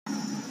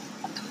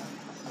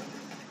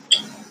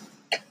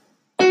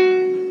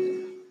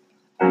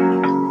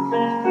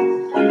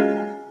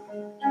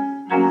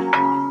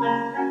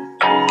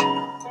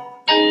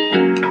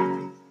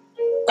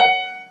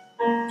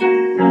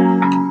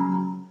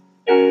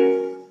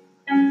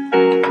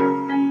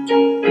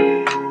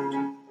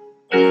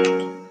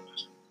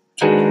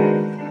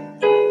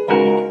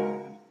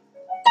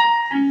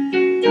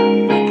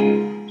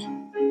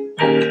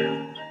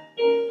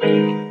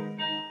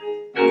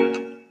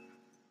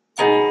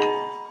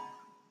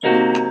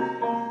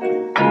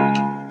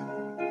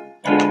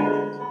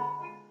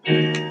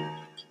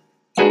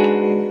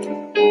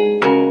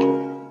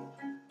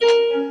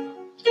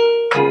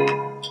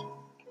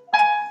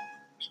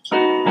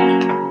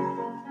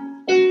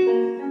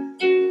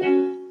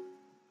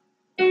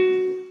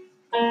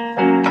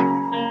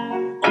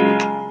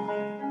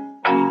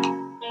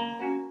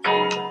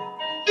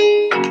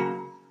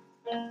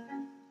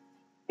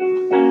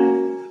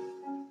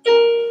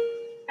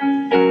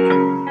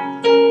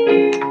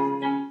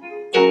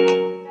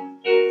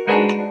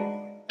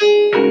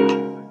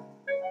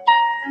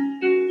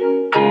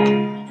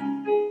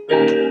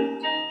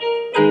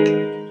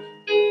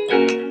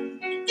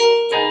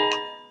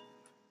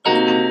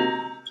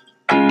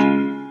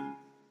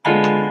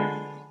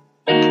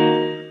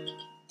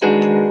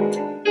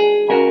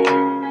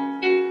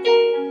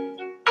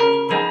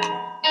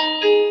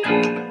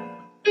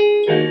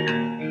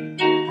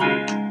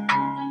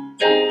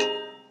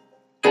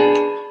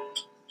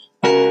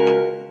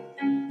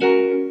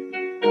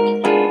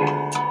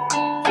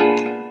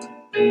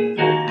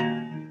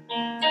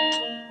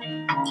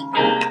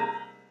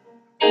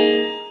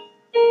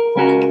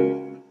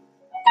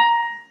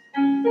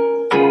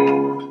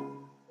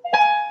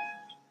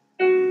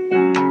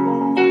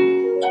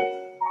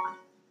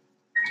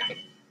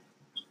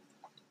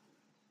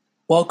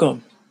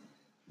Welcome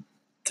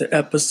to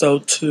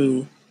episode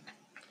 2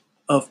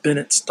 of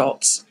Bennett's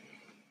Thoughts.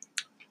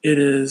 It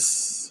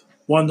is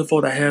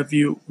wonderful to have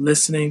you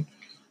listening,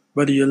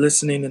 whether you're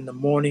listening in the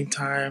morning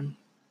time,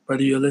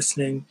 whether you're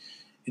listening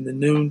in the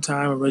noon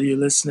time, or whether you're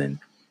listening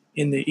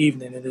in the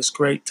evening. It is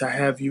great to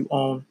have you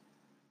on.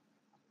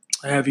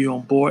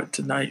 Board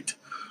tonight.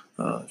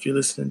 If you're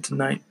listening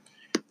tonight,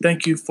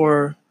 thank you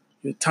for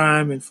your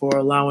time and for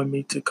allowing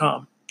me to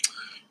come.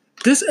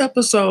 This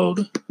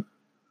episode,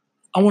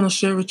 I want to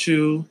share with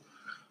you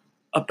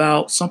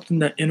about something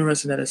that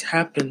interesting that has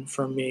happened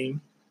for me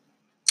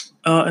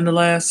in the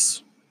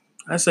last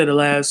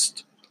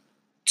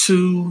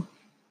 2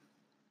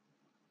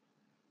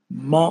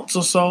 months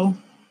or so,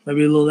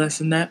 maybe a little less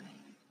than that.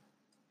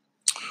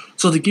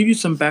 So to give you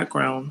some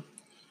background,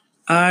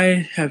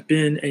 I have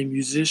been a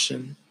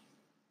musician,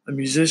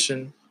 really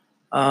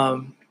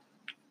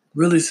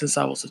since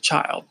I was a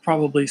child.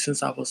 Probably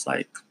since I was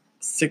like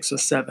 6 or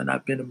 7,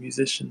 I've been a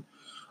musician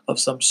of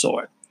some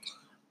sort.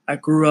 I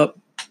grew up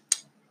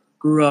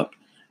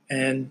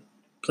and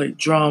played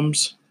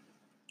drums.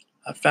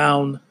 I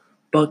found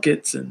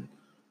buckets and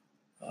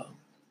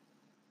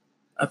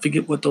I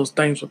forget what those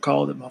things were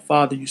called that my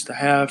father used to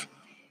have.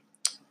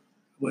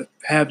 Would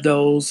have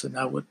those, and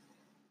I would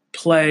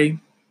play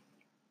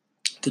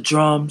the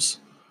drums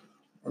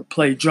or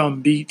play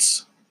drum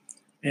beats,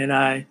 and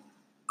I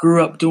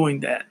grew up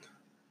doing that.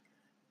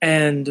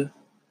 And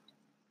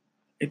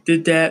it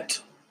did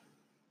that,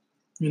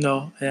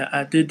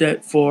 I did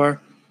that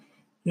for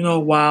a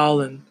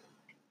while,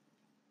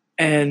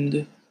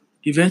 and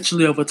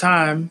eventually over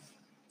time,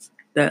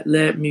 that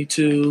led me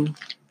to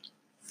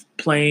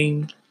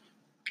playing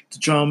the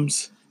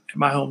drums at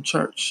my home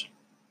church.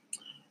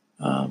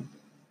 I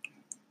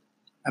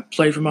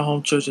played for my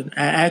home church, and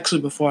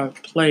actually before I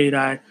played,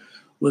 I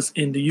was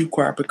in the youth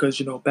choir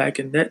because back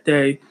in that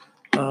day,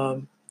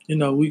 we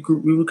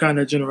were kind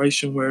of a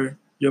generation where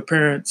your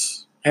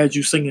parents had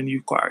you sing in the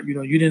youth choir.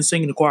 You didn't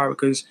sing in the choir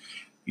because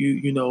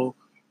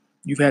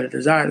you've had a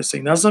desire to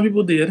sing. Now some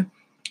people did,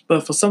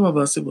 but for some of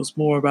us it was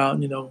more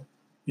about you're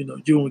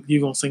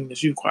gonna sing in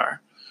this youth choir.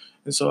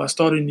 And so I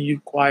started in the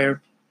youth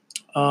choir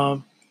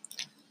around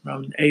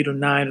 8 or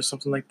 9 or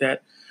something like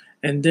that.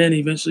 And then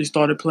eventually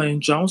started playing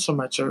drums for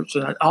my church.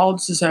 And all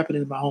this is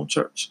happening in my home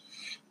church.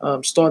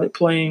 Started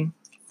playing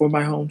for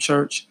my home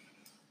church,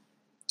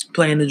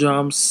 playing the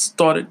drums.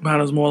 Started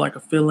kind of more like a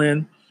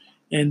fill-in.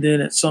 And then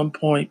at some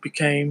point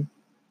became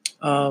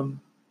the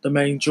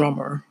main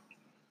drummer.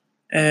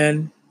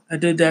 And I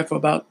did that for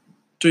about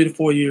 3 to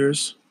 4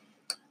 years.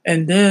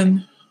 And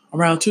then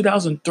around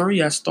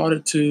 2003, around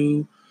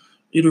 2002,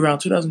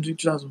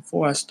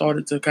 2004, I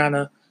started to kind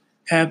of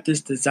have this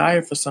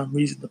desire for some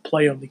reason to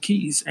play on the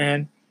keys.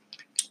 And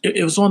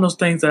it was one of those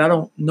things that I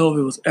don't know if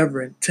it was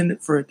ever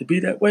intended for it to be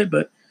that way,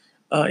 but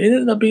it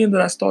ended up being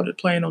that I started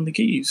playing on the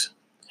keys.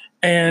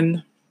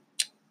 And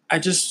I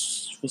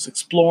just was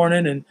exploring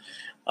it. And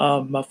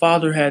my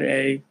father had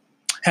a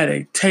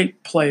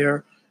tape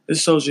player.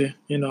 This shows you,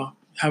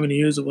 how many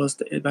years it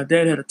was. My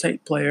dad had a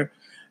tape player,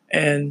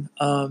 and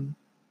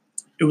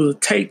it was a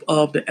tape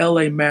of the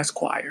LA Mass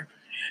Choir.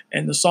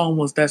 And the song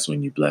was "That's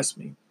When You Bless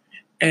Me."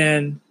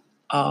 And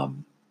I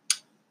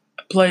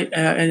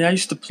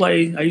used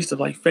to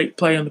like fake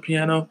play on the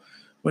piano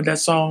with that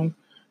song.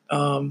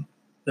 There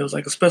was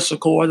like a special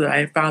chord that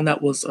I found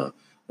that was a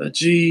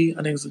G, I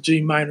think it was a G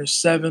minor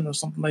 7 or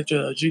something like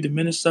that, a G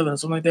diminished 7 or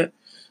something like that,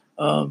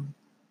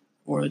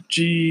 or a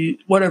G,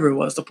 whatever it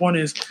was. The point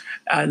is,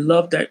 I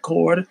loved that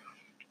chord,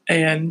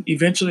 and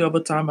eventually over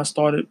time I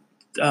started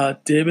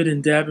dibbing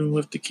and dabbing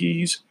with the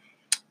keys,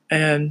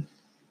 and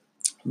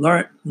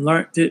learned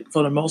it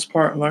for the most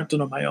part, learned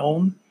it on my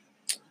own.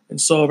 And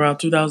so around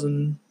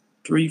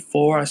 2003,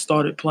 4, I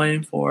started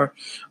playing for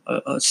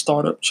a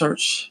startup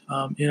church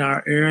in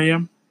our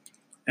area,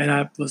 and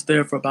I was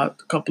there for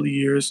about a couple of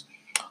years.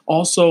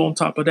 Also, on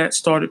top of that,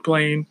 started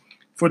playing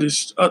for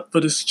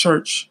this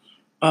church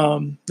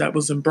that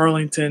was in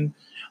Burlington,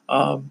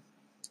 and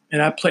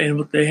I played.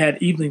 And they had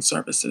evening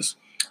services.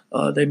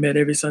 They met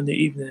every Sunday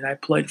evening, and I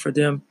played for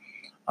them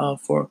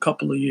for a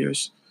couple of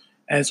years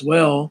as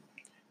well.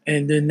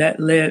 And then that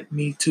led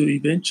me to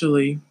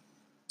eventually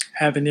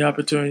having the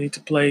opportunity to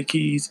play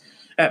keys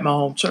at my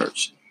home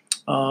church.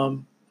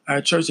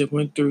 Our church had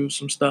went through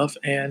some stuff,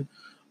 and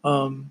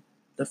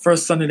the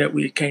first Sunday that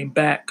we came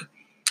back,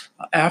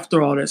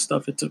 after all that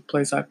stuff it took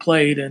place, I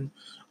played, and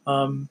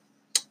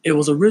it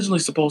was originally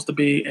supposed to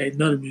be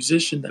another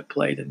musician that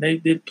played, and they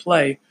did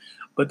play,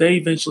 but they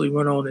eventually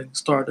went on and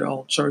started their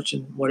own church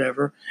and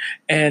whatever,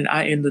 and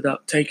I ended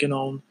up taking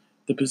on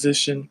the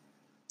position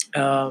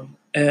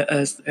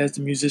as the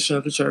musician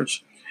of the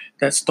church.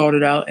 That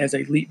started out as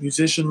a lead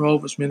musician role,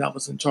 which meant I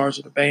was in charge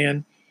of the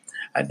band.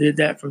 I did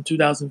that from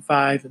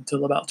 2005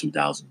 until about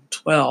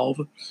 2012.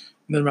 And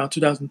then around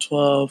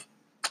 2012,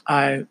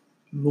 I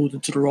moved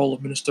into the role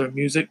of minister of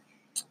music,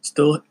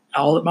 still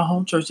all at my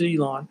home church at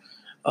Elon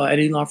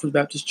First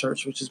Baptist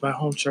Church, which is my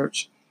home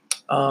church.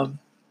 So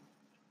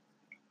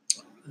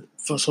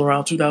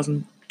around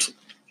 2012,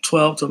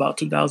 2012 to about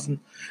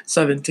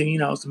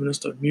 2017, I was the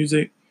minister of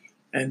music,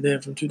 and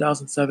then from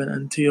 2007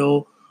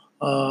 until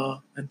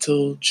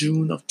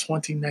June of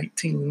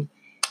 2019,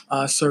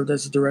 I served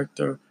as the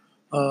director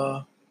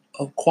uh,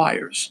 of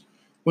choirs,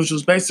 which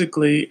was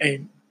basically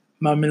a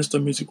my minister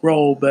of music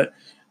role, but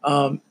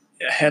it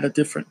had a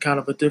different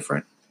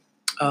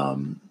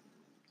um,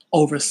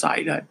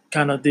 oversight. I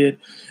kind of did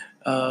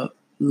uh,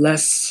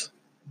 less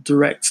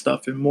direct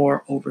stuff and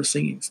more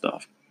overseeing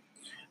stuff.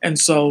 And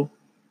so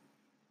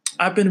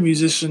I've been a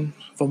musician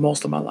for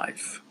most of my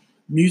life.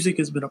 Music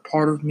has been a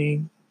part of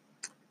me.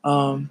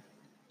 Um,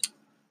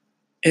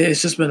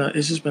 it's just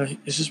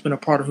been a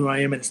part of who I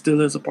am, and it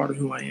still is a part of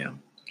who I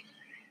am.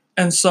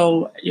 And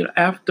so,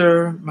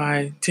 after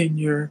my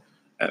tenure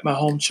at my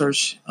home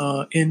church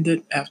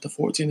ended, after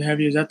 14 and a half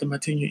years, after my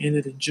tenure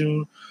ended in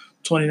June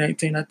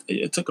 2019,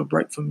 I took a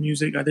break from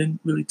music. I didn't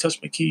really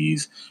touch my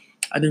keys.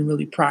 I didn't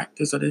really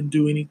practice. I didn't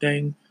do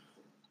anything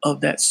of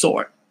that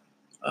sort.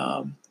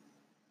 Um,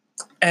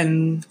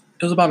 and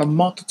it was about a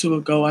month or two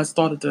ago, I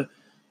started to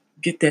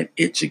get that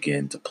itch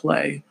again to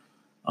play.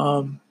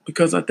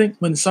 Because I think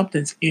when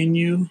something's in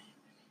you,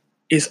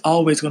 it's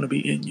always going to be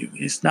in you.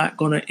 It's not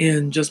going to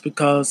end just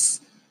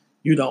because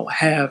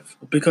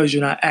because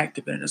you're not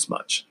active in it as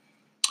much.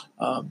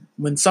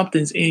 When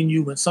something's in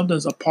you, when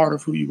something's a part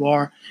of who you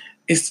are,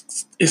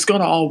 it's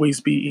going to always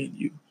be in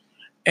you.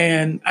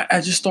 And I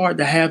just started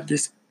to have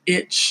this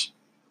itch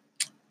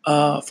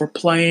for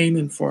playing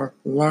and for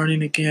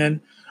learning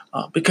again,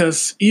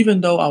 because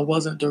even though I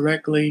wasn't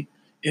directly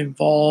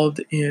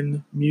involved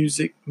in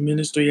music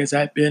ministry as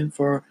I've been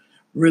for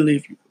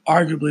really,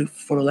 arguably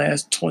for the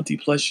last 20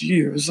 plus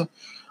years,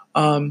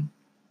 um,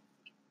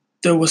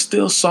 there was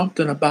still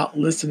something about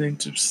listening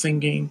to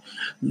singing,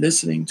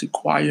 listening to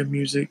choir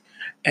music,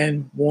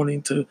 and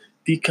wanting to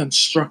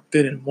deconstruct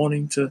it and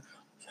wanting to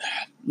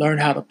learn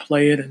how to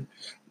play it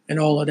and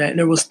all of that. And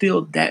there was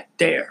still that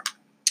there.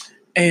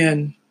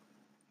 And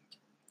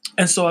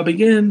and so I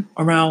began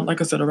around,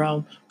 like I said,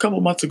 around a couple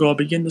months ago, I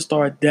began to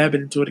start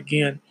dabbing into it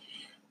again.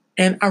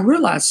 And I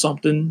realized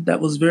something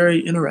that was very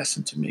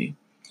interesting to me.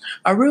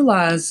 I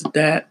realized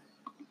that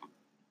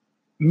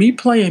me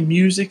playing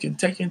music and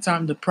taking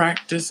time to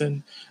practice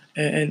and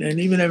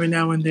even every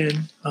now and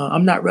then, I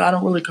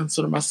don't really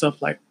consider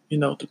myself like,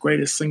 the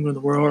greatest singer in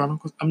the world.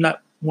 I'm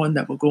not one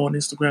that will go on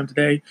Instagram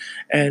today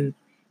and,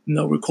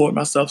 record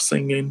myself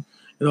singing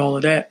and all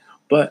of that.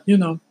 But,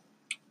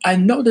 I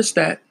noticed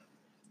that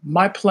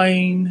my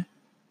playing,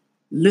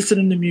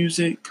 listening to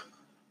music,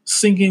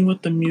 singing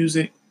with the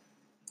music,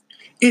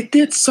 it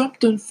did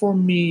something for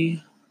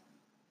me,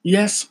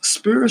 yes,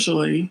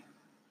 spiritually,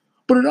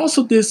 but it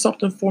also did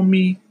something for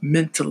me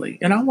mentally.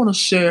 And I want to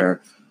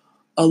share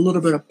a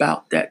little bit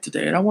about that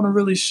today. And I want to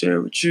really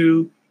share with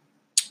you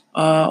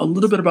a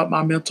little bit about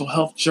my mental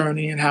health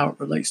journey and how it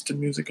relates to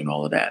music and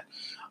all of that.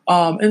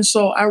 And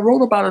so I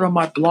wrote about it on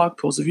my blog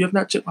post. If you have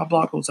not checked my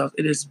blog post out,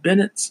 it is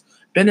Bennett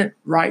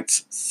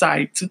Writes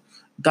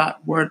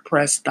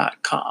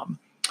Site.wordpress.com.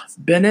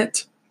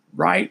 Bennett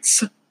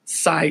Writes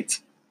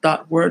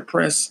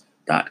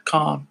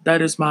Site.wordpress.com.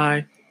 That is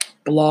my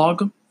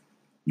blog.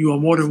 You are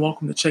more than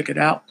welcome to check it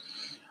out.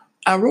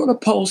 I wrote a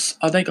post,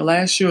 I think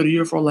last year or the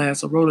year before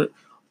last, I wrote it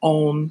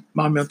on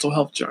my mental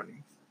health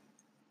journey.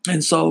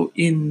 And so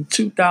in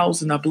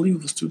 2000, I believe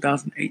it was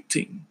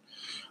 2018.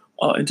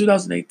 In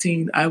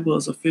 2018, I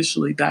was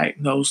officially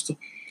diagnosed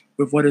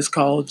with what is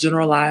called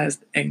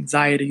generalized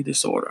anxiety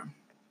disorder.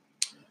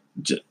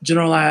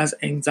 Generalized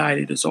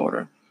anxiety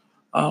disorder,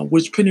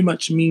 which pretty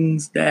much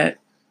means that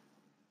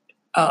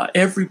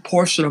every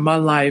portion of my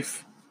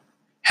life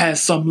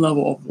has some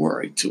level of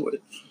worry to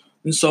it.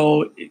 And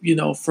so,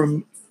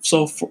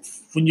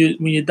 when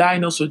you're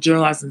diagnosed with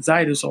generalized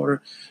anxiety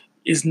disorder,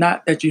 it's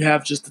not that you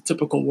have just the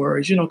typical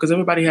worries, because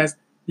everybody has,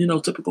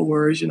 typical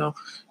worries.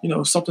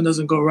 If something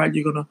doesn't go right,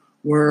 you're gonna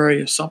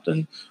worry. If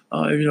something,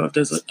 if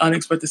there's an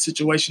unexpected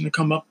situation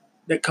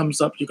that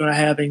comes up, you're gonna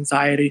have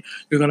anxiety.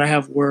 You're gonna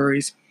have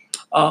worries.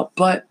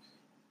 But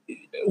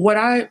what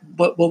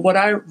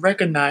I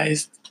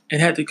recognized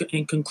and had to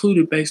and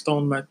concluded based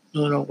on my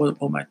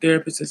what my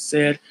therapist has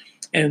said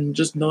and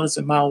just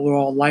noticing my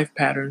overall life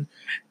pattern,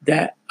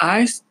 that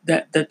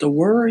the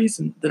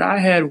worries that I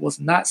had was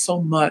not so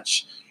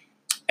much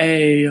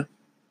a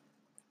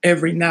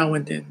every now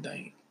and then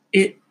thing.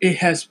 It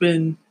has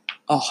been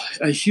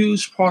a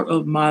huge part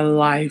of my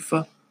life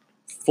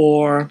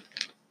for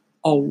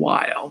a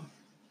while.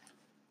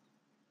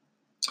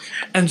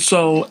 And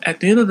so at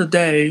the end of the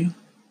day,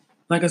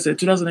 like I said,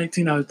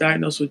 2018, I was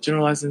diagnosed with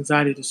generalized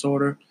anxiety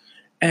disorder.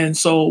 And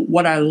so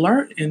what I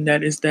learned in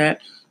that is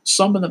that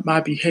some of my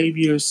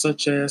behaviors,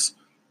 such as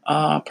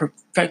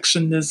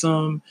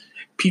perfectionism,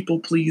 people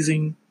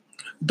pleasing,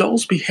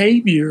 those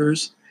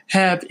behaviors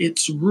have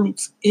its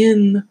roots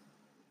in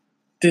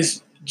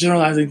this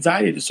generalized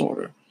anxiety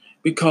disorder,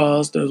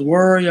 because there's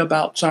worry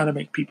about trying to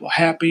make people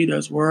happy.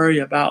 There's worry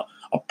about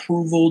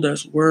approval.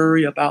 There's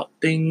worry about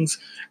things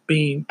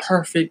being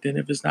perfect. And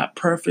if it's not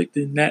perfect,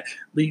 then that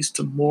leads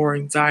to more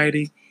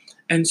anxiety.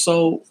 And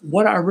so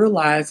what I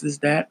realized is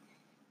that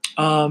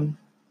um,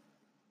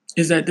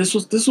 is that this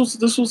was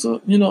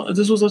a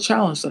this was a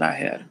challenge that I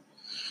had,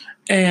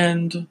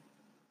 and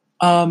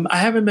I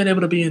haven't been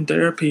able to be in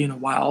therapy in a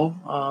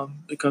while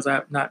because I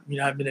have not I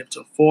haven't been able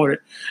to afford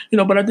it,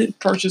 but I did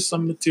purchase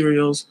some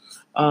materials.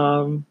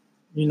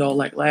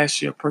 Like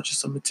last year,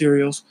 purchased some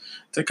materials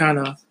to kind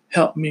of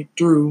help me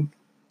through.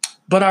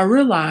 But I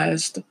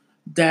realized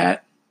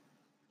that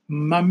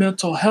my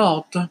mental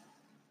health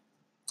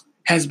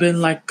has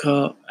been like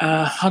how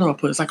do I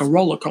put it? It's like a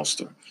roller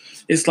coaster.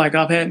 It's like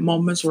I've had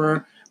moments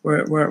where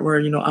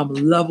I'm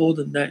leveled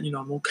and that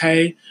I'm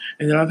okay,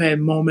 and then I've had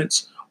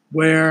moments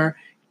where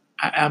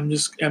I'm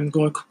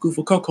going cuckoo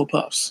for cocoa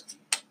puffs.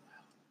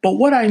 But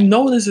what I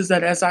noticed is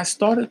that as I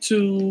started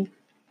to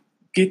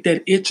get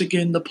that itch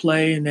again to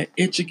play and that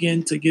itch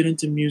again to get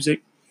into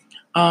music,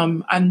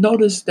 I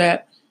noticed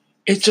that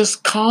it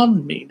just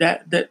calmed me.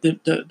 That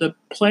the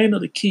playing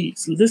of the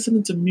keys,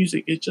 listening to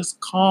music, it just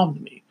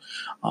calmed me.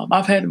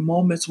 I've had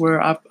moments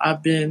where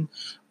I've been,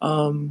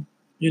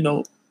 you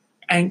know,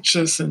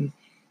 anxious and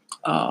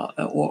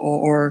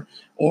or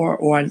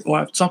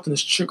something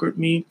has triggered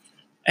me,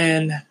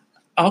 and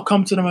I'll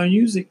come to my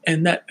music,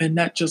 and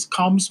that just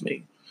calms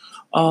me.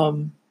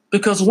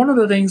 Because one of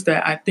the things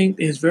that I think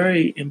is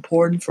very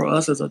important for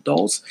us as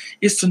adults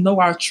is to know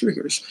our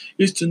triggers,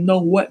 is to know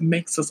what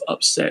makes us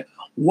upset,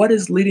 what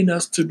is leading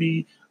us to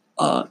be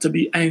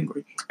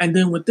angry, and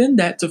then within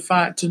that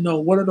to know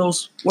what are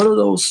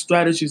those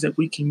strategies that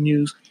we can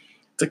use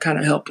to kind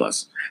of help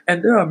us.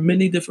 And there are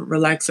many different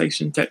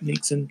relaxation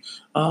techniques, and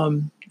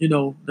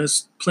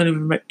there's plenty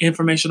of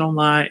information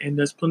online, and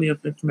there's plenty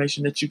of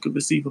information that you could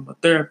receive from a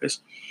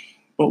therapist.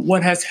 But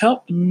what has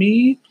helped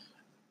me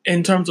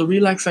in terms of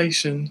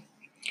relaxation,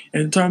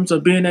 in terms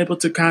of being able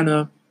to kind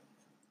of,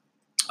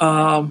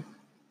 um,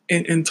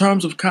 in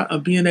terms of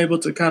being able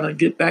to kind of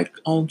get back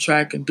on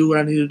track and do what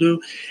I need to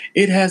do,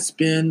 it has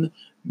been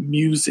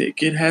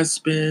music. It has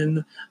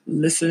been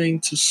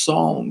listening to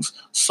songs,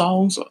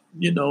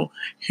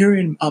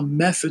 hearing a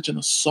message in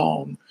a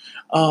song,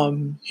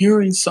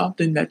 hearing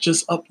something that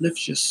just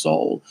uplifts your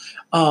soul,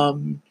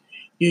 um,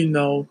 you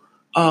know,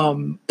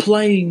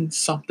 playing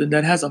something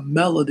that has a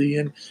melody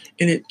and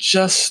it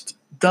just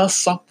does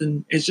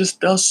something. It just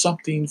does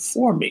something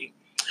for me.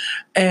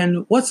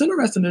 And what's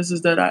interesting is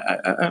that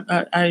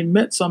I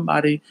met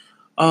somebody,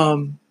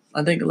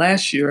 I think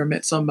last year I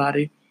met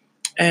somebody,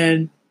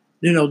 and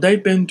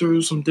they've been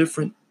through some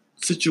different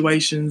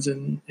situations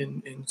and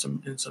in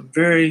some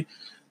very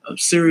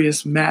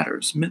serious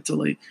matters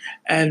mentally.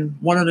 And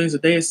one of the things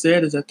that they had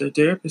said is that their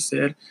therapist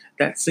said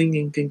that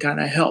singing can kind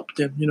of help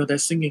them. That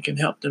singing can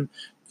help them.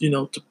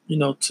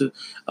 To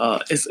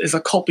it's a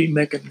coping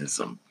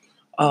mechanism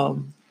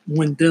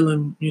when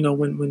dealing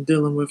when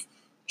dealing with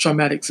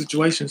traumatic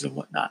situations and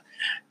whatnot.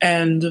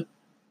 And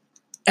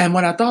and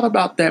when I thought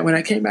about that, when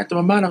I came back to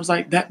my mind, I was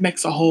like, that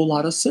makes a whole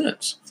lot of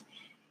sense.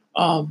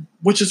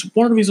 Which is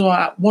one of the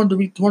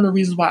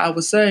reasons why I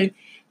would say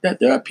that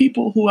there are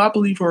people who I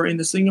believe who are in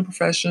the singing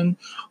profession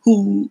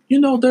who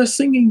they're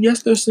singing.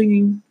 Yes, they're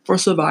singing for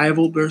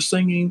survival. They're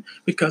singing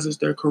because it's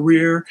their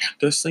career.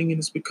 They're singing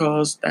is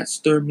because that's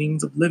their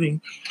means of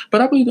living. But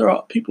I believe there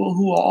are people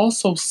who are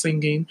also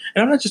singing,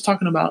 and I'm not just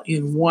talking about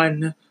in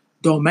one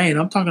domain.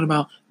 I'm talking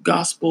about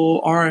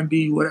gospel,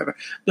 R&B, whatever.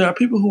 There are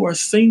people who are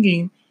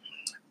singing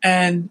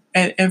and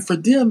for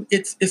them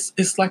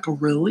it's like a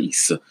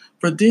release.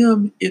 For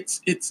them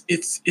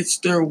it's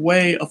their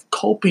way of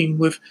coping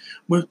with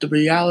the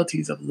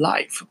realities of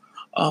life,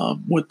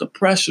 with the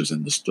pressures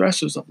and the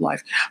stressors of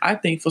life. I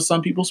think for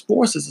some people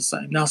sports is the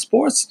same. Now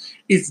sports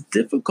is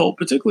difficult,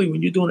 particularly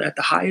when you're doing it at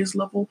the highest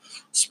level.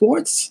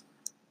 Sports,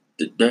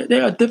 they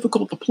are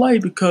difficult to play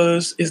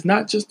because it's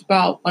not just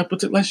about, like,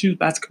 let's use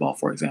basketball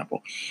for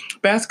example.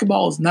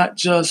 Basketball is not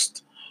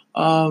just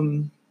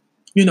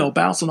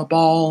bouncing a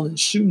ball and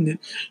shooting it.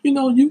 You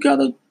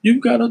gotta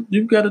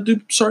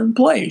do certain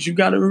plays. You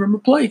gotta remember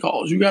play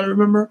calls. You gotta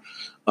remember,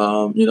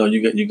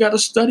 you gotta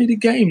study the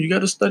game. You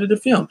gotta study the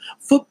film.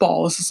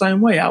 Football is the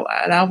same way. I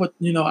would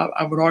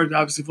argue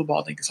obviously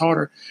football I think is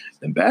harder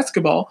than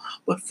basketball,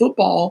 but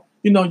football,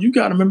 you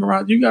gotta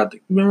memorize. You got to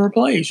remember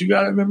plays. You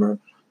gotta remember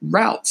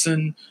routes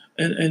and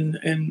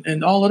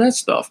all of that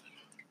stuff.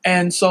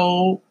 And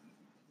so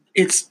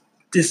it's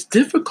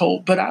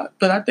difficult, but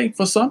I think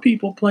for some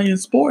people playing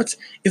sports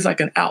is like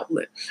an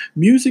outlet.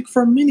 Music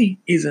for many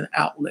is an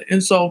outlet,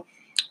 and so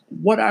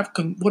what I've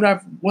came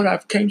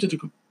to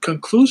the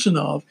conclusion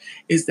of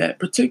is that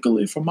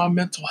particularly for my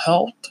mental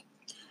health,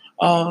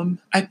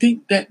 I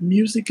think that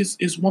music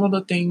is one of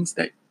the things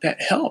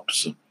that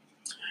helps.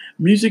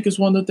 Music is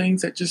one of the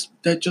things that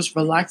just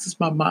relaxes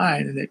my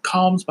mind and it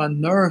calms my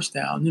nerves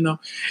down.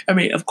 I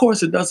mean, of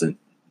course, it doesn't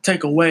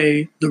take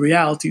away the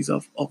realities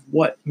of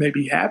what may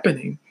be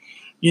happening.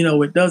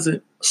 It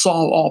doesn't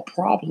solve all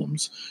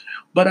problems,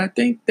 but I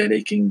think that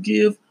it can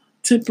give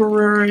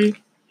temporary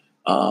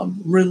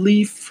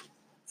relief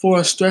for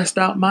a stressed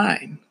out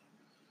mind,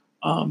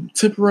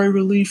 temporary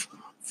relief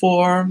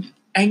for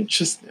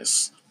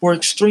anxiousness, for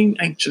extreme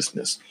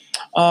anxiousness.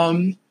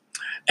 Um,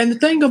 And the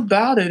thing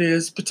about it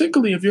is,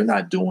 particularly if you're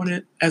not doing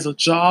it as a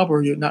job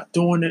or you're not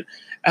doing it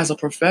as a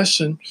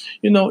profession,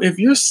 if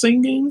you're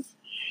singing,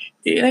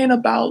 it ain't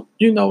about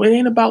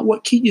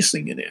what key you're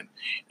singing in.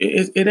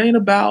 It ain't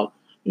about,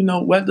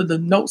 whether the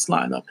notes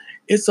line up.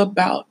 It's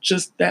about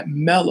just that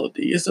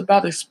melody. It's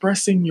about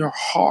expressing your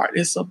heart.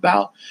 It's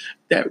about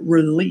that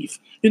relief.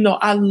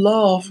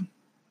 I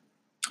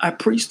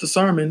preached a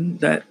sermon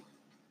that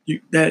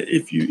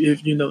if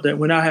you know that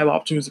when I have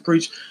opportunities to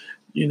preach,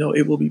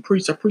 it will be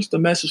preached. I preached a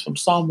message from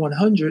Psalm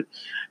 100,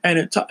 and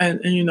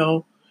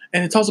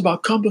and it talks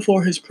about come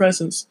before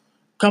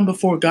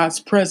God's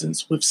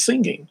presence with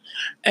singing.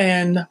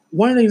 And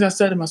one of the things I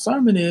said in my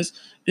sermon is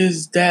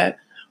that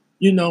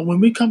when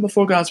we come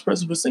before God's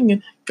presence with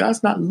singing,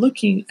 God's not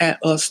looking at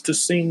us to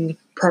sing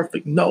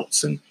perfect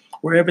notes and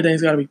where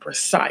everything's got to be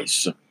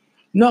precise.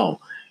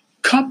 No,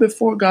 come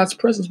before God's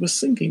presence with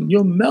singing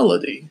your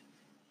melody.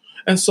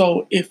 And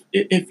so if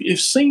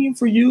singing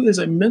for you is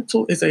a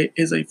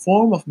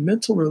form of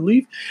mental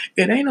relief,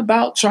 it ain't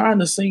about trying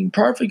to sing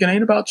perfect. It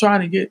ain't about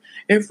trying to get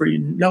every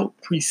note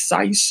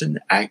precise and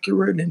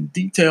accurate and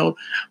detailed,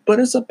 but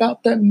it's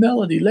about that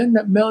melody, letting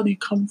that melody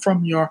come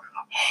from your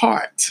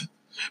heart.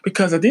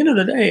 Because at the end of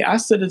the day, I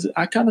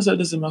kind of said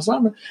this in my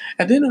sermon.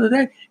 At the end of the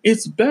day,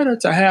 it's better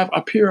to have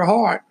a pure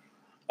heart.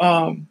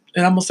 And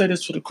I'm gonna say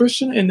this for the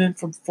Christian, and then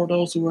for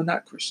those who are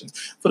not Christians.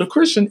 For the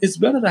Christian, it's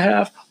better to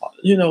have,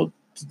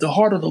 the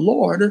heart of the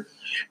Lord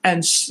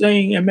and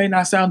sing. It may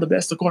not sound the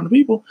best according to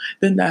people,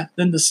 than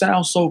to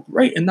sound so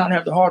great and not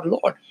have the heart of the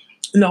Lord.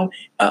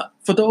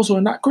 For those who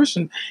are not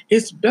Christian,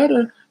 it's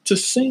better to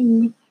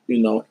sing,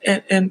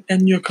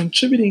 and you're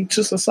contributing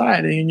to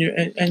society,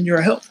 and you're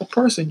a helpful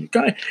person.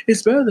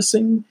 It's better to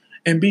sing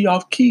and be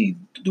off key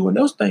doing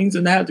those things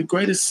than to have the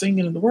greatest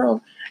singing in the world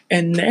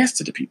and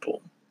nasty to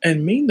people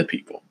and mean to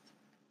people.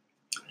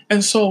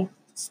 And so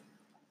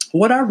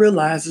what I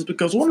realized is,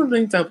 because one of the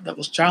things that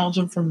was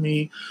challenging for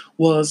me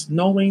was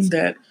knowing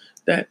that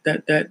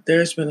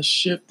there's been a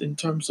shift in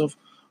terms of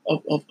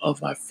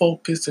my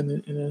focus,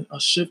 and a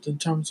shift in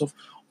terms of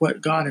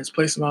what God has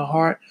placed in my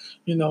heart.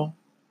 God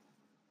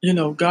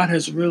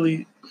has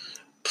really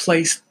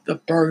placed the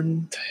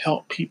burden to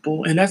help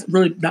people, and that's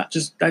really that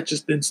just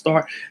didn't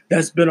start.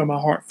 That's been on my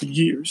heart for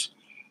years.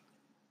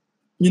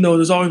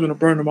 There's always been a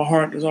burden in my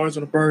heart. There's always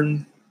been a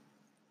burden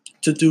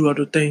to do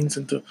other things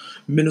and to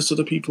minister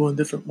to people in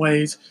different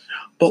ways.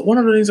 But one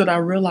of the things that I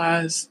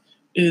realized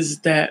is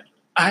that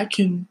I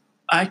can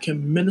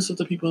minister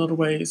to people in other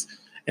ways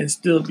and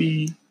still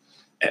be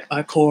at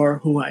my core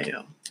who I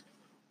am,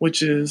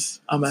 which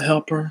is I'm a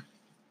helper.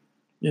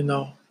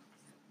 I'm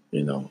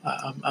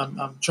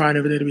trying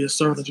every day to be a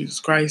servant of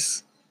Jesus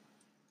Christ,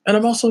 and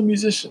I'm also a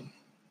musician.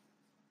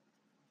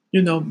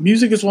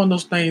 Music is one of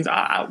those things.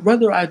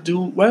 Whether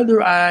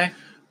I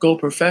go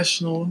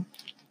professional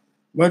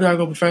whether I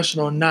go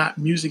professional or not,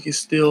 music is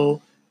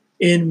still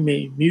in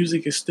me.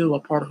 Music is still a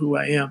part of who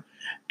I am.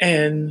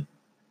 And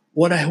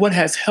what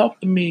has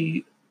helped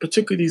me,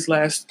 particularly these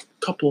last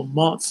couple of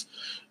months,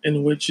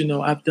 in which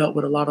I've dealt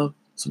with a lot of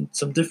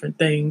some different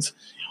things,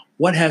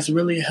 what has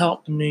really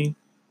helped me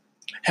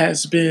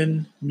has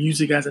been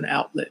music as an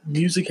outlet.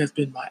 Music has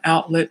been my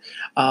outlet.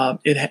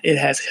 It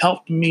has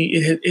helped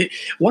me.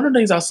 One of the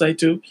things I'll say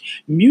too,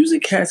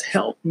 music has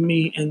helped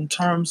me in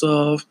terms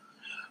of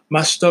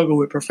my struggle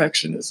with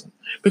perfectionism.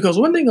 Because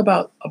one thing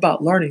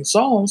about learning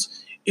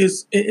songs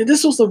is,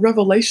 this was the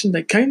revelation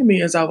that came to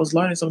me as I was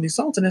learning some of these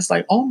songs, and it's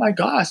like, oh my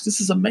gosh,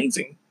 this is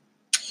amazing.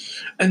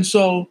 And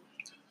so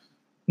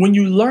when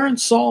you learn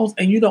songs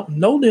and you don't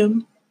know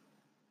them,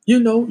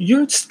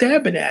 you're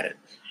stabbing at it,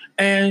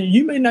 and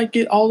you may not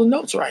get all the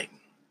notes right,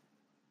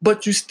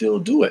 but you still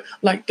do it.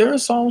 Like, there are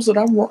songs that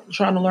I'm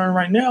trying to learn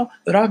right now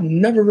that I've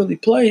never really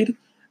played,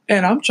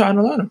 and I'm trying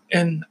to learn them.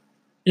 And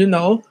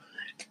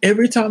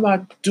every time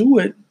I do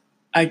it,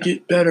 I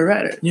get better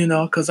at it,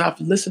 because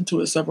I've listened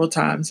to it several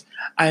times.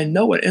 I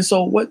know it. And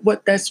so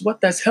what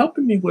that's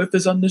helping me with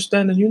is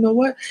understanding,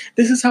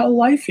 this is how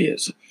life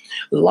is.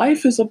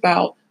 Life is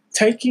about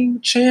taking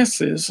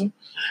chances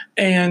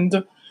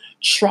and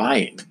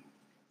trying.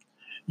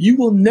 You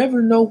will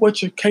never know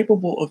what you're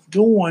capable of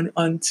doing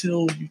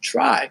until you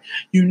try.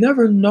 You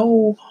never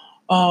know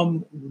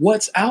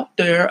what's out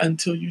there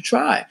until you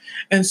try.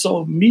 And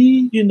so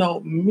me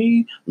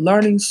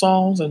learning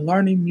songs and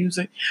learning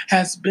music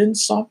has been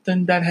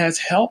something that has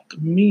helped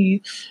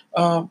me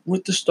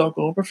with the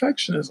struggle of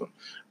perfectionism.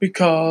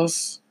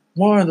 Because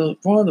one of the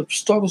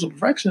struggles of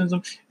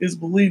perfectionism is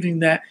believing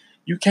that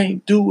you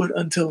can't do it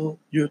until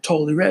you're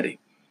totally ready.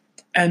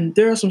 And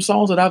there are some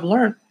songs that I've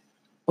learned,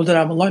 or that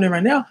I'm learning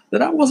right now,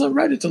 that I wasn't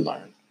ready to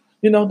learn,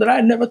 that I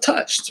had never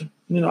touched.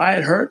 I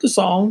had heard the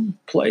song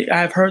play.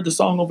 I have heard the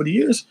song over the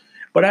years,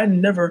 but I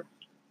never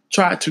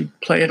tried to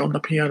play it on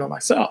the piano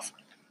myself.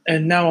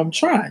 And now I'm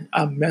trying.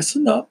 I'm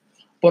messing up,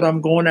 but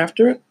I'm going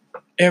after it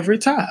every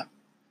time.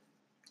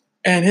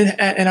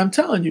 And I'm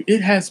telling you,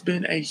 it has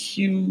been a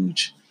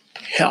huge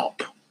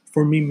help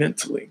for me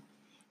mentally,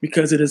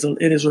 because it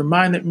has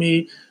reminded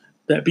me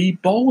that be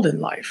bold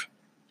in life.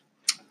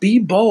 Be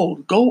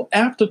bold. Go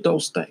after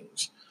those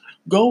things.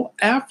 Go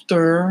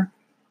after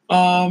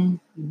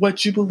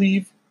what you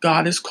believe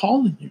God is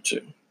calling you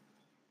to.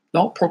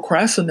 Don't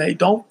procrastinate.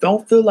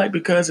 Don't feel like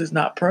because it's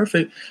not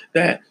perfect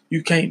that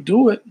you can't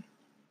do it.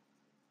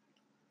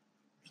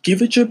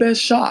 Give it your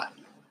best shot.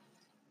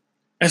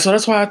 And so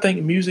that's why I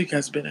think music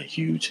has been a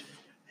huge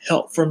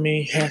help for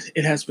me.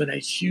 It has been a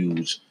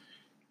huge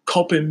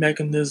coping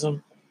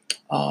mechanism.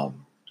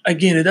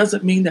 Again, it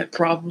doesn't mean that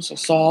problems are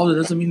solved. It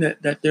doesn't mean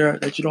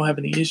that you don't have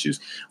any issues.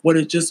 What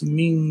it just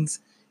means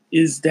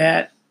is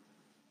that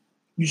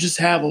you just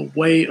have a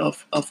way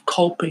of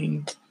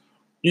coping.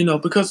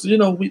 Because there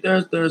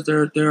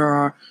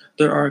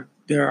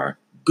are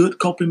good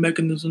coping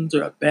mechanisms.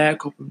 There are bad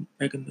coping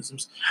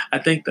mechanisms. I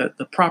think that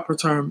the proper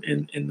term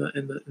in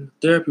the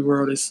therapy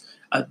world is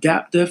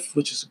adaptive,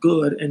 which is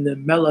good, and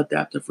then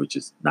maladaptive, which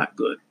is not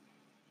good.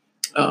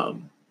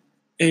 And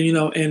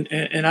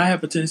I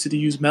have a tendency to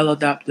use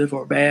maladaptive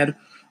or bad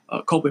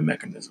coping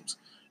mechanisms.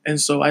 And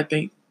so I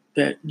think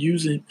that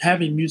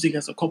having music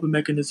as a coping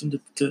mechanism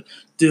to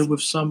deal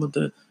with some of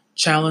the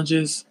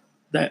challenges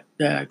that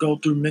I go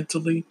through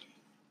mentally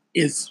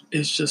is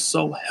just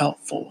so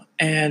helpful.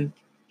 And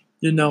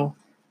and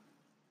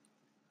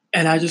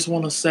I just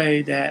want to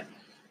say that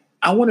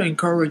I want to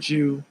encourage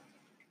you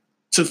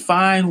to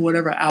find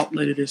whatever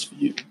outlet it is for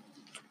you.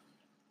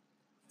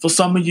 For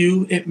some of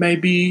you, it may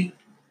be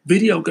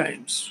video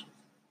games.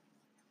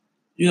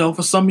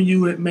 For some of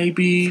you, it may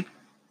be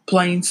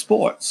playing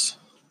sports.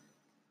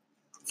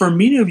 For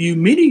many of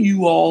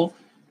you all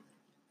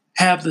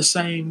have the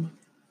same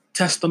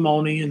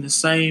testimony and the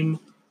same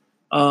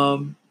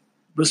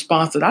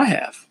response that I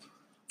have.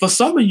 For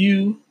some of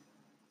you,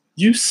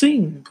 you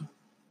sing.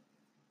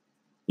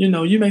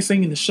 You may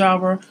sing in the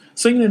shower.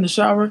 Singing in the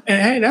shower,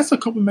 and hey, that's a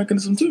coping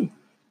mechanism too,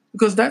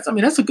 because that's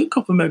a good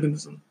coping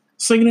mechanism.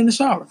 Singing in the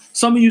shower.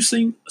 Some of you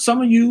sing.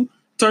 Some of you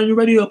turn your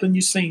radio up and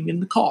you sing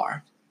in the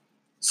car.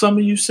 Some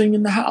of you sing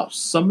in the house.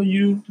 Some of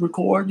you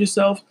record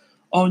yourself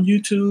on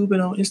YouTube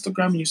and on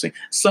Instagram and you sing.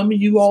 Some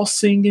of you all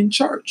sing in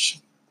church.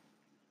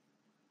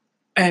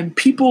 And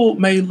people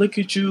may look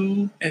at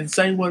you and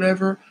say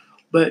whatever,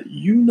 but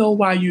you know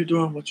why you're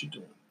doing what you're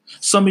doing.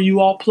 Some of you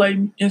all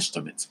play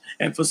instruments,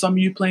 and for some of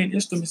you, playing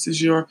instruments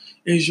is your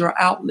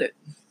outlet.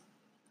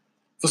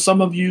 For some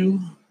of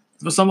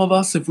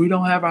us, if we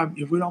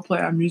don't play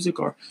our music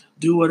or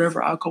do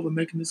whatever our coping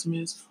mechanism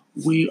is,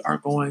 we're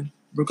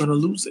gonna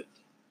lose it.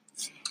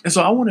 And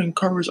so I want to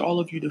encourage all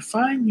of you to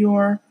find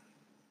your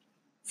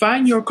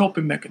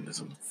coping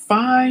mechanism.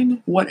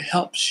 Find what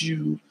helps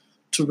you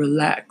to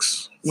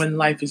relax when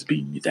life is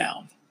beating you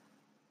down.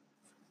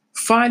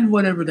 Find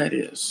whatever that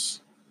is.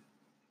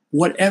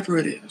 Whatever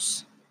it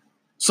is.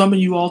 Some of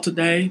you all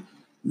today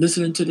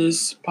listening to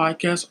this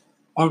podcast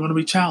are going to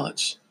be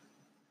challenged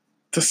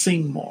to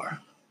sing more,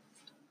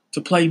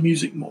 to play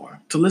music more,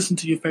 to listen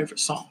to your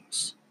favorite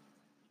songs,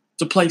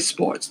 to play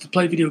sports, to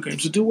play video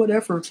games, to do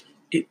whatever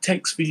it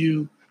takes for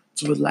you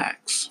to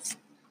relax.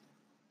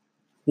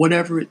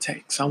 Whatever it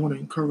takes, I want to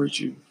encourage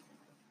you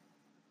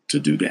to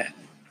do that.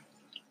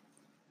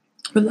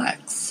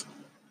 Relax.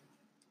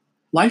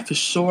 Life is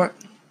short.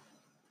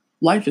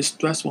 Life is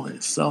stressful in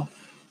itself.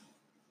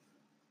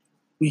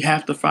 We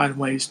have to find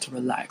ways to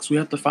relax. We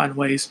have to find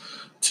ways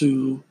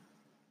to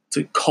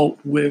cope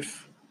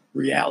with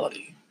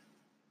reality.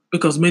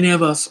 Because many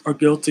of us are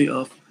guilty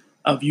of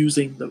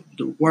using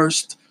the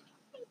worst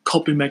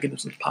coping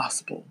mechanisms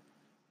possible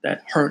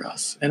that hurt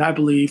us. And I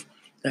believe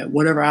that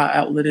whatever our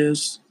outlet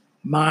is,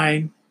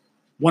 one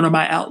of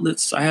my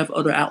outlets, I have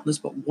other outlets,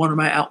 but one of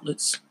my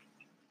outlets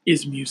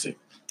is music.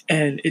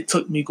 And it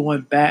took me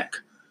going back,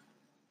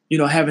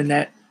 having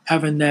that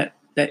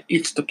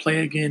itch to play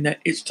again, that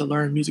itch to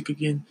learn music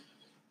again,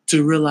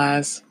 to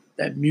realize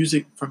that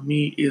music for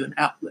me is an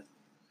outlet.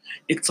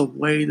 It's a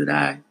way that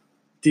I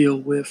deal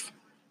with,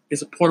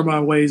 it's a part of my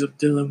ways of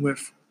dealing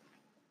with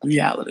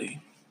reality.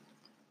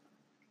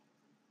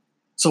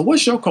 So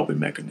what's your coping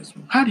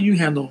mechanism? How do you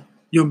handle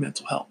your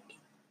mental health?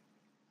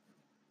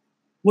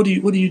 What do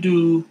you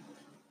do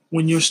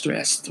when you're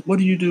stressed? What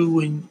do you do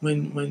when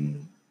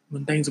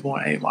things are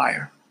going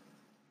haywire?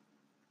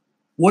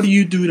 What do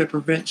you do that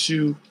prevents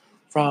you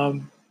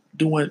from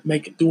doing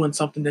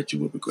something that you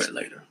will regret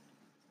later?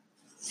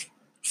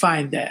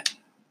 Find that.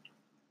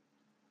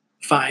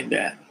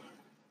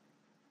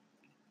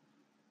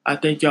 I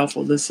thank y'all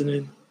for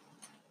listening,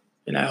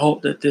 and I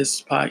hope that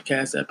this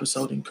podcast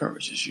episode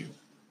encourages you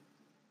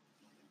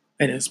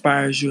and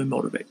inspires you and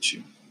motivates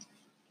you.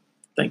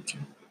 Thank you.